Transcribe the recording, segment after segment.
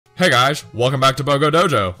Hey guys, welcome back to BOGO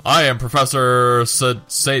Dojo. I am Professor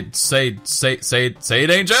Say It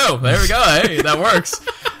Ain't Joe. There we go. Hey, that works.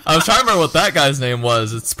 I was trying to remember what that guy's name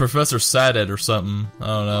was. It's Professor Saded or something. I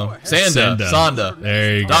don't know. Sonda.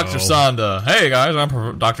 There you go. Dr. Sonda. Hey guys,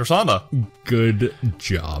 I'm Dr. Sonda. Good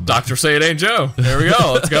job. Dr. Say It Ain't Joe. There we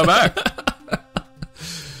go. Let's go back.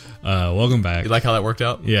 Welcome back. You like how that worked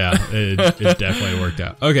out? Yeah, it definitely worked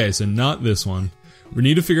out. Okay, so not this one. We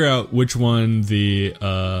need to figure out which one the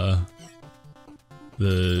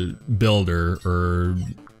builder or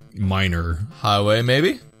miner. Highway,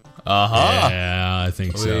 maybe? Uh-huh. Yeah, I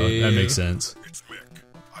think so. That makes sense. It's Beck.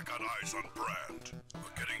 I got eyes on Brand,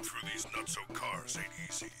 but getting through these nutso cars ain't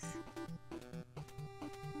easy.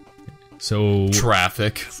 So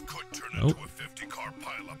Traffic. This could turn into a 50-car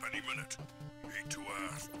pileup any minute. Hate to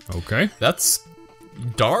ask. Okay. That's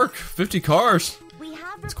dark. 50 cars.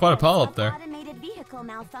 It's quite a pile up there. Automated vehicle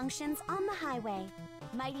malfunctions on the highway.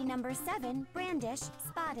 Mighty number 7, Brandish,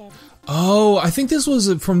 spotted. Oh, I think this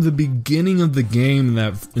was from the beginning of the game.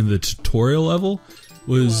 That in the tutorial level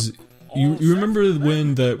was you remember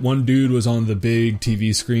when that one dude was on the big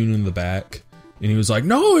TV screen in the back, and he was like,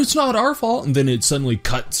 "No, it's not our fault," and then it suddenly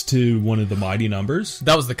cuts to one of the mighty numbers.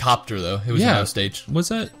 That was the copter, though. It was no stage. What's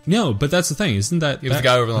that? No, but that's the thing, isn't that? It was the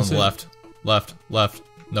guy over on the left. Left.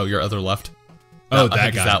 No, your other left. Oh, no,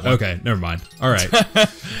 that guy. That one. Okay, never mind. All right.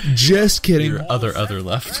 Just kidding. Your other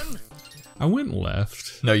left. I went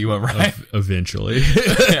left. No, you went right. Eventually.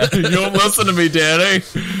 You don't listen to me, Danny.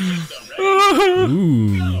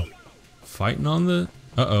 Ooh. Fighting on the...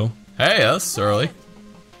 Uh-oh. Hey, that's early.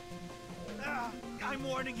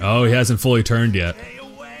 Oh, he hasn't fully turned yet.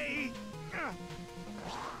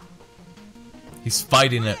 He's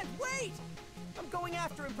fighting it. Wait! I'm going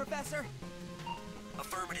after him, Professor.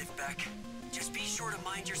 Affirmative, Beck. Just be sure to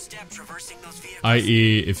mind your step traversing those vehicles.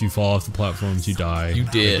 I.e., if you fall off the platforms, you die. You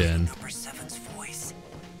did. Again. Number 7's voice.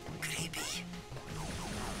 Could he be?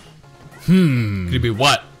 Could he be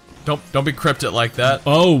what? Don't be cryptic like that.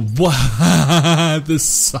 Oh, what? The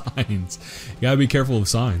signs. You gotta be careful of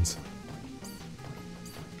signs.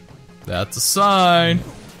 That's a sign.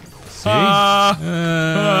 See?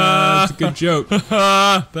 That's a good joke.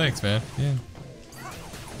 Thanks, man. Yeah.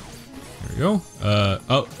 There we go.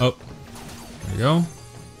 Oh. There we go.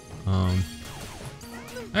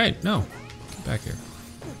 Hey, no. Get back here.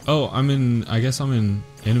 Oh, I guess I'm in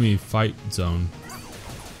enemy fight zone.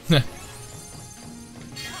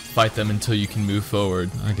 Fight them until you can move forward.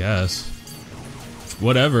 I guess.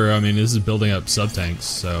 Whatever, I mean, this is building up sub-tanks,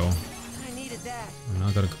 so I needed that. I'm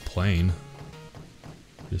not gonna complain.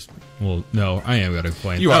 Well, no, I am gonna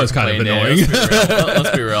complain. You That are was kind of complaining, annoying.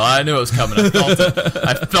 Let's be real. I knew it was coming. I felt it.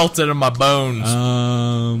 I felt it in my bones.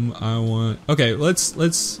 Okay, let's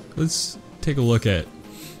take a look at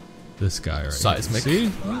this guy right Seismic. here.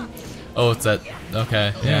 See? Oh, it's that.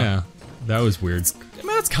 Okay. Yeah, that was weird. I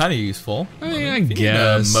mean, that's kind of useful. I mean, I You need to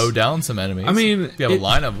guess. mow down some enemies. I mean, if you have a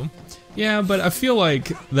line of them. Yeah, but I feel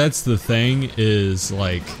like that's the thing is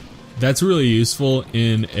like that's really useful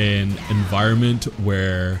in an environment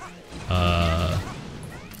where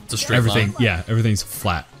It's a straight everything, line. yeah, everything's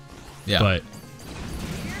flat. Yeah. But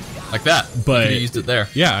Like that. But- you could have used it there.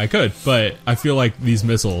 yeah, I could. But I feel like these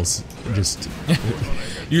missiles just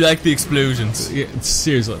You like the explosions.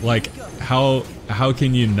 seriously, like how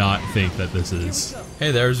can you not think that this is? Hey,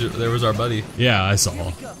 there was our buddy. Yeah, I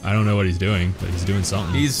saw. I don't know what he's doing, but he's doing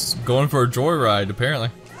something. He's going for a joyride, apparently.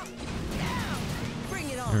 Bring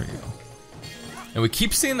it There on. we go. And we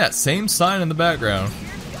keep seeing that same sign in the background.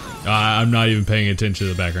 I'm not even paying attention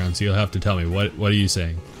to the background, so you'll have to tell me what are you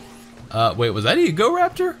saying? Wait, was that Ego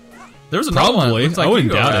Raptor? There's another one. Probably. Looks like I wouldn't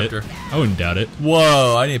Ego doubt Raptor. it. I wouldn't doubt it.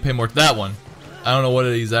 Whoa, I need to pay more to that one. I don't know what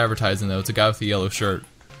he's advertising though. It's a guy with a yellow shirt.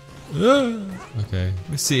 Okay. Let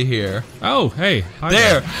me see here. Oh, hey. Hi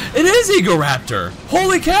There! It is Ego Raptor!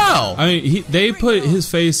 Holy cow! I mean, they put his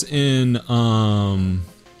face in,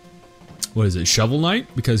 what is it, Shovel Knight?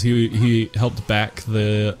 Because he helped back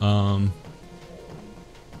the,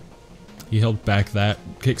 he helped back that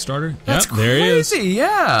Kickstarter. That's Yep, there he is. crazy,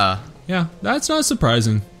 yeah. Yeah, that's not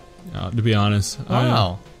surprising, to be honest.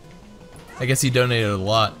 Wow. I guess he donated a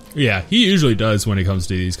lot. Yeah, he usually does when it comes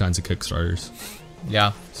to these kinds of Kickstarters.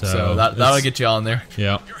 Yeah. So, So that'll it's- get you on there.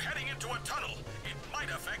 Yeah. You're heading into a tunnel. It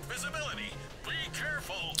might affect visibility. Be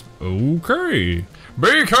careful. Okay.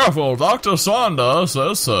 Be careful, Dr. Sonda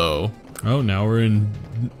says so. Oh, now we're in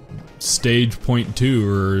stage 0.2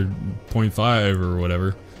 or 0.5 or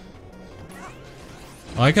whatever.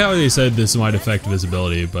 I like how they said this might affect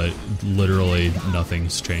visibility, but literally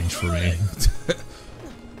nothing's changed for me.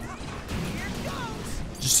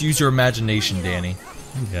 Just use your imagination, Danny.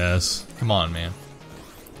 I guess. Come on, man.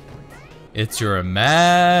 It's your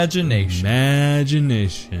imagination.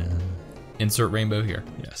 Imagination. Insert rainbow here.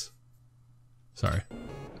 Yes. Sorry.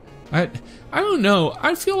 I don't know.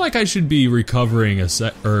 I feel like I should be recovering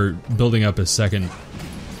or building up a second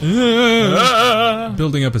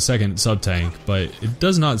sub tank, but it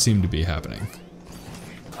does not seem to be happening.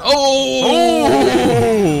 Oh!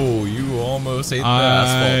 You almost ate the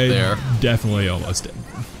asphalt there. Definitely almost did.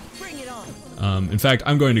 Bring it on. In fact,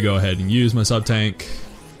 I'm going to go ahead and use my sub tank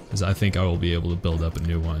because I think I will be able to build up a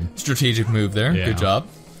new one. Strategic move there. Yeah. Good job.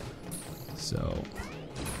 So.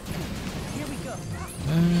 Here we go.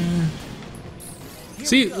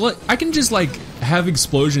 See, look, I can just like have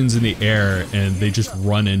explosions in the air and they just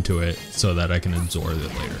run into it so that I can absorb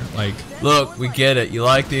it later. Like, Look, we get it. You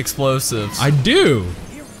like the explosives. I do.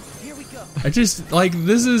 Here we go. I just like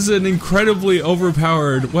this is an incredibly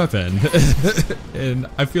overpowered weapon, and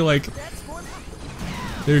I feel like That's one.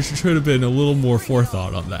 there should have been a little more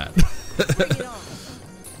forethought on that. Bring it on.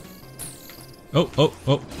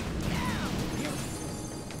 Oh.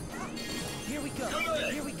 Here we go.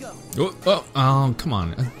 Here we go. Oh, come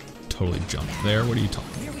on. I totally jumped there. What are you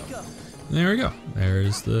talking Here we about? go. There we go.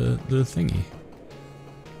 There's the thingy.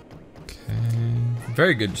 Okay.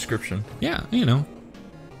 Very good description. Yeah, you know.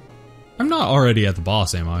 I'm not already at the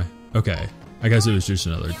boss, am I? Okay. I guess it was just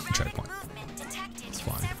another checkpoint. It's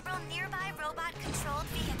fine. Several nearby robot-controlled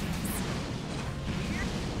vehicles.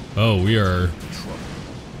 Oh, we are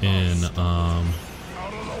in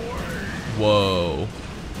Whoa.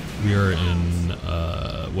 we are in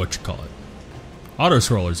what you call it? Auto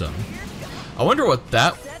scroller zone. I wonder what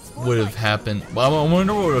that would have happened. Well, I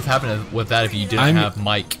wonder what would have happened with that if you didn't have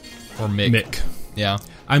Mike or Mick. Mick. Yeah.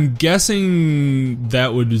 I'm guessing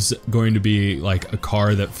that was going to be like a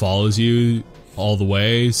car that follows you all the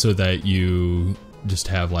way so that you just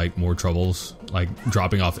have like more troubles, like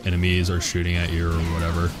dropping off enemies or shooting at you or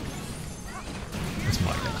whatever. That's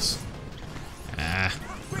my guess.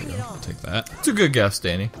 Bring it on. I'll take that. It's a good guess,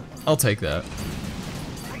 Danny. I'll take that.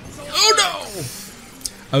 Oh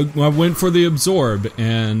no! I went for the absorb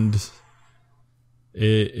and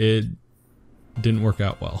it didn't work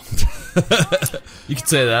out well. You could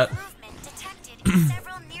say that. Movement detected in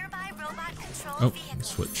several nearby robot-controlled Oh, vehicles.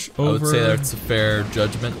 switch I over. would say that's a fair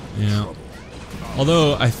judgment. Yeah.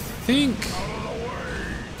 Although I think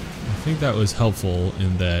that was helpful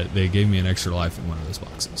in that they gave me an extra life in one of those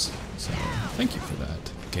boxes. So thank you for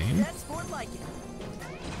that, game. That's more like it.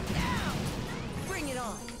 Bring it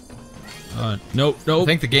on. Nope. I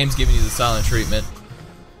think the game's giving you the silent treatment.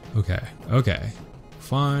 Okay.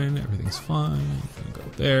 Fine. Everything's fine. Gonna go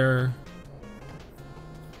there.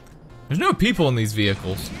 There's no people in these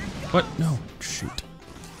vehicles. What? No. Shoot.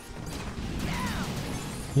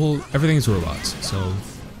 Well, everything is robots, so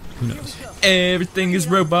who knows? Everything is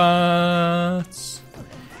robots.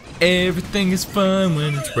 Everything is fun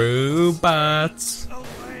when it's robots.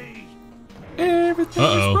 Everything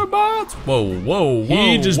Uh-oh. is robots. Whoa.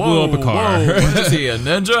 He just blew up a car. Whoa. What is he, a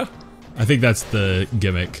ninja? I think that's the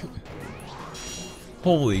gimmick.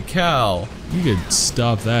 Holy cow. You could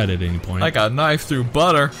stop that at any point. Like a knife through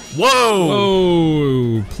butter.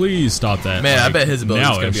 Whoa. Oh, please stop that. Man, I like, bet his ability is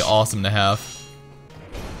going now-ish. to be awesome to have.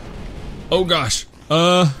 Oh gosh.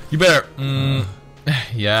 You better.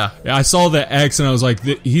 Yeah. Yeah, I saw the X and I was like,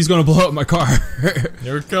 he's gonna blow up my car.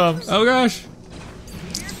 Here it comes. Oh gosh.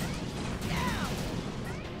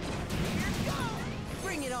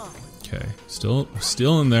 Bring it on. Okay,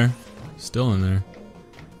 still in there. Still in there.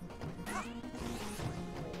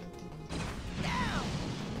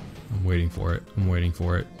 I'm waiting for it.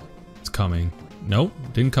 It's coming. Nope,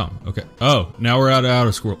 didn't come. Okay. Oh, now we're out of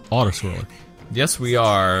auto scroller. Yes, we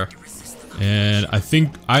are. And I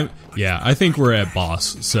think we're at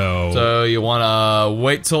boss. So you want to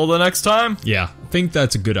wait till the next time? Yeah, I think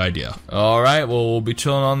that's a good idea. All right. Well, we'll be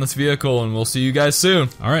chilling on this vehicle, and we'll see you guys soon.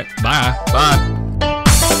 All right, bye. Bye.